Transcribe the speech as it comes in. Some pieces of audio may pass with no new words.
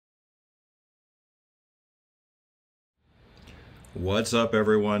What's up,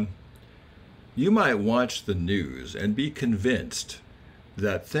 everyone? You might watch the news and be convinced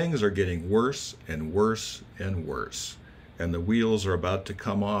that things are getting worse and worse and worse, and the wheels are about to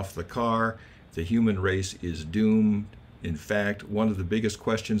come off the car. The human race is doomed. In fact, one of the biggest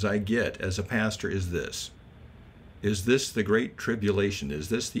questions I get as a pastor is this: is this the Great Tribulation? Is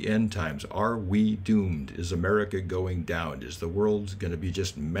this the end times? Are we doomed? Is America going down? Is the world going to be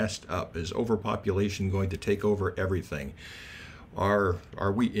just messed up? Is overpopulation going to take over everything? Are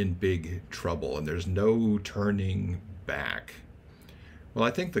we in big trouble and there's no turning back? Well,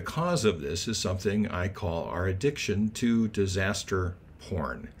 I think the cause of this is something I call our addiction to disaster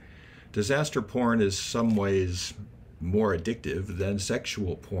porn. Disaster porn is some ways more addictive than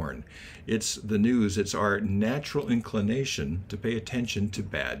sexual porn. It's the news, it's our natural inclination to pay attention to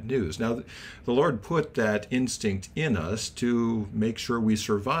bad news. Now, the Lord put that instinct in us to make sure we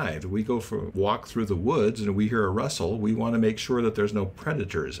survive. We go for a walk through the woods and we hear a rustle, we want to make sure that there's no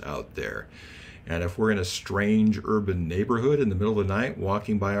predators out there. And if we're in a strange urban neighborhood in the middle of the night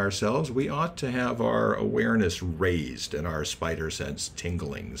walking by ourselves, we ought to have our awareness raised and our spider sense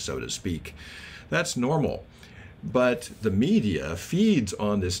tingling, so to speak. That's normal. But the media feeds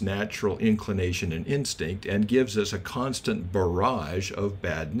on this natural inclination and instinct and gives us a constant barrage of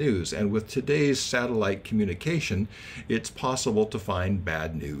bad news. And with today's satellite communication, it's possible to find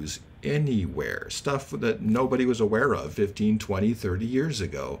bad news anywhere, stuff that nobody was aware of 15, 20, 30 years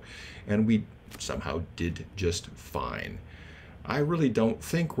ago. And we somehow did just fine. I really don't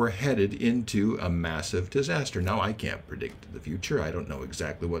think we're headed into a massive disaster. Now, I can't predict the future. I don't know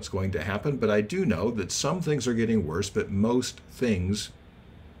exactly what's going to happen, but I do know that some things are getting worse, but most things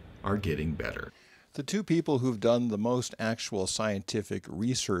are getting better. The two people who've done the most actual scientific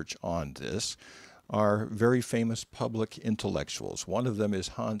research on this are very famous public intellectuals. One of them is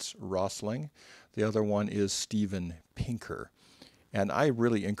Hans Rosling. The other one is Steven Pinker. And I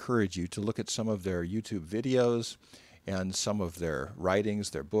really encourage you to look at some of their YouTube videos and some of their writings,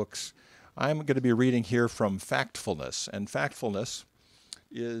 their books. I'm going to be reading here from Factfulness, and Factfulness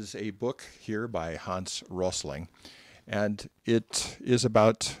is a book here by Hans Rosling, and it is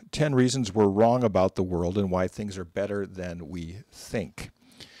about 10 reasons we're wrong about the world and why things are better than we think.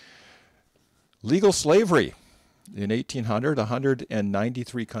 Legal slavery. In 1800,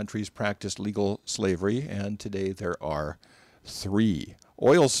 193 countries practiced legal slavery, and today there are 3.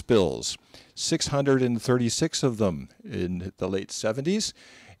 Oil spills, 636 of them in the late 70s,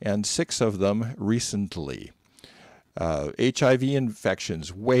 and 6 of them recently. HIV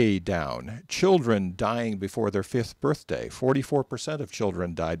infections way down. Children dying before their 5th birthday. 44% of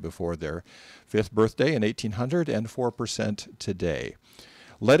children died before their 5th birthday in 1800 and 4% today.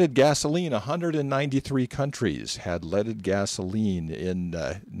 Leaded gasoline, 193 countries had leaded gasoline in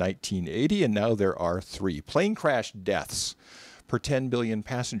 1980, and now there are 3. Plane crash deaths per 10 billion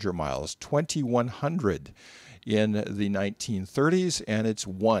passenger miles, 2,100 in the 1930s, and it's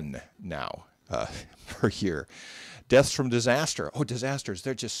 1 now per year. Deaths from disaster. Oh, disasters,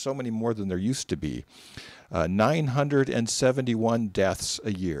 there are just so many more than there used to be. 971 deaths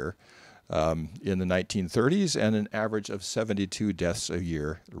a year in the 1930s, and an average of 72 deaths a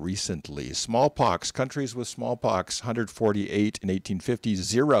year recently. Smallpox, countries with smallpox, 148 in 1850,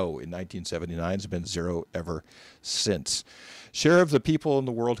 0 in 1979, has been 0 ever since. Share of the people in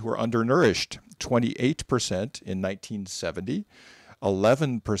the world who are undernourished, 28% in 1970,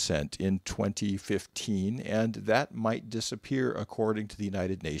 11% in 2015, and that might disappear according to the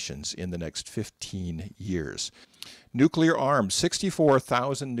United Nations in the next 15 years. Nuclear arms,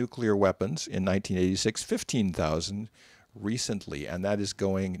 64,000 nuclear weapons in 1986, 15,000 recently, and that is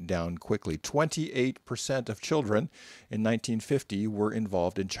going down quickly. 28% of children in 1950 were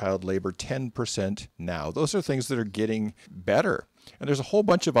involved in child labor, 10% now. Those are things that are getting better. And there's a whole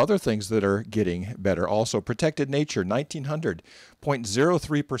bunch of other things that are getting better also. Protected nature, 1900,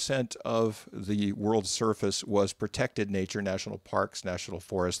 0.03% of the world's surface was protected nature, national parks, national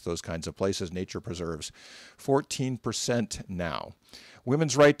forests, those kinds of places, nature preserves. 14% now.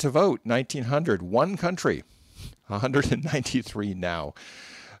 Women's right to vote, 1900, 1 country. 193 now.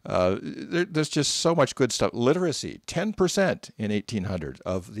 There's just so much good stuff. Literacy, 10% in 1800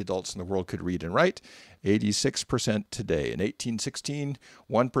 of the adults in the world could read and write, 86% today. In 1816,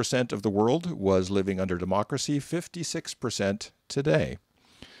 1% of the world was living under democracy, 56% today.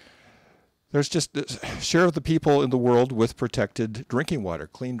 There's just a share of the people in the world with protected drinking water,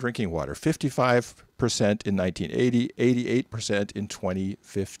 clean drinking water, 55% in 1980, 88% in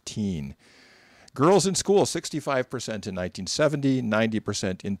 2015. Girls in school, 65% in 1970,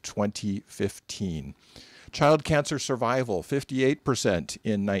 90% in 2015. Child cancer survival, 58%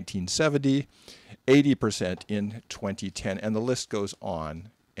 in 1970, 80% in 2010, and the list goes on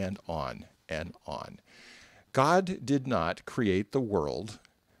and on and on. God did not create the world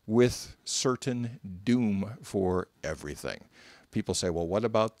with certain doom for everything. People say, well, what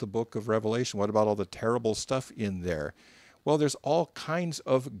about the book of Revelation? What about all the terrible stuff in there? Well, there's all kinds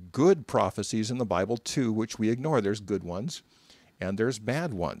of good prophecies in the Bible, too, which we ignore. There's good ones, and there's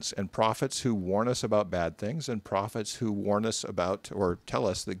bad ones, and prophets who warn us about bad things, and prophets who warn us about or tell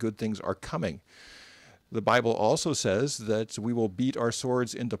us that good things are coming. The Bible also says that we will beat our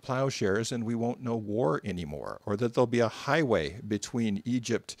swords into plowshares and we won't know war anymore, or that there'll be a highway between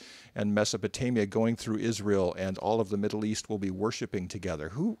Egypt and Mesopotamia going through Israel and all of the Middle East will be worshiping together.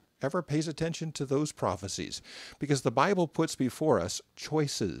 Who ever pays attention to those prophecies? Because the Bible puts before us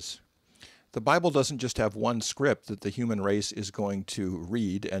choices. The Bible doesn't just have one script that the human race is going to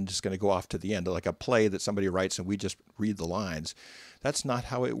read and just going to go off to the end, like a play that somebody writes and we just read the lines. That's not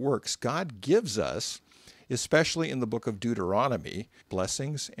how it works. God gives us, especially in the book of Deuteronomy,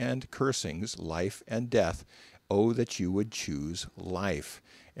 blessings and cursings, life and death. Oh, that you would choose life.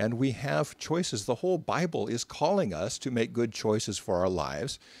 And we have choices. The whole Bible is calling us to make good choices for our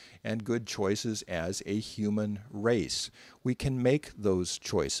lives and good choices as a human race. We can make those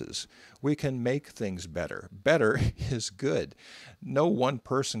choices. We can make things better. Better is good. No one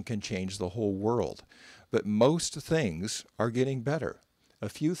person can change the whole world, but most things are getting better. A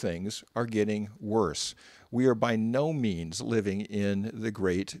few things are getting worse. We are by no means living in the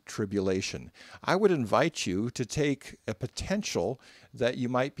Great Tribulation. I would invite you to take a potential that you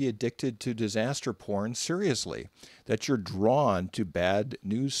might be addicted to disaster porn seriously, that you're drawn to bad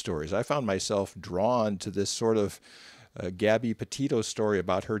news stories. I found myself drawn to this sort of Gabby Petito story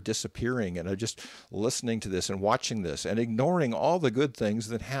about her disappearing, and just listening to this and watching this and ignoring all the good things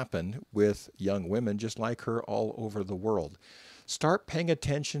that happen with young women just like her all over the world. Start paying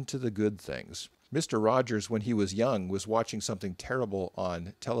attention to the good things. Mr. Rogers, when he was young, was watching something terrible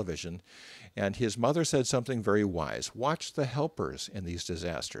on television, and his mother said something very wise. Watch the helpers in these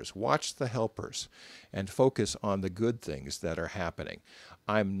disasters. Watch the helpers and focus on the good things that are happening.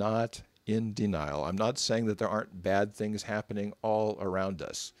 I'm not in denial. I'm not saying that there aren't bad things happening all around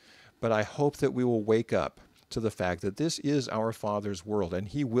us, but I hope that we will wake up to the fact that this is our Father's world, and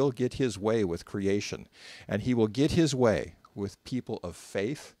He will get His way with creation, and He will get His way with people of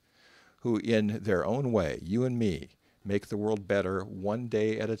faith who in their own way, you and me, make the world better one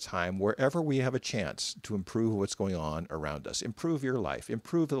day at a time wherever we have a chance to improve what's going on around us. Improve your life.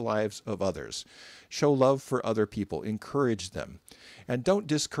 Improve the lives of others. Show love for other people. Encourage them. And don't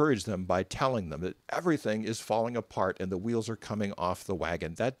discourage them by telling them that everything is falling apart and the wheels are coming off the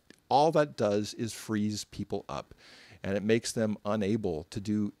wagon. All that does is freeze people up, and it makes them unable to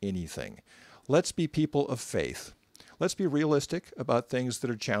do anything. Let's be people of faith. Let's be realistic about things that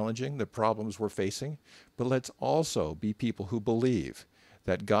are challenging, the problems we're facing, but let's also be people who believe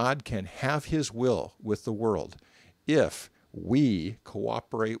that God can have His will with the world if we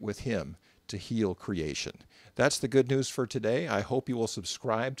cooperate with Him to heal creation. That's the good news for today. I hope you will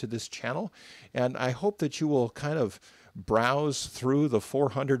subscribe to this channel, and I hope that you will kind of browse through the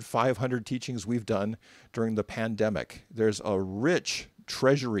 400, 500 teachings we've done during the pandemic. There's a rich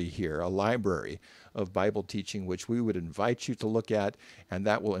treasury here, a library of Bible teaching, which we would invite you to look at, and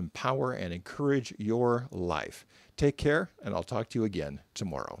that will empower and encourage your life. Take care, and I'll talk to you again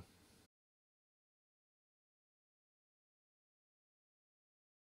tomorrow.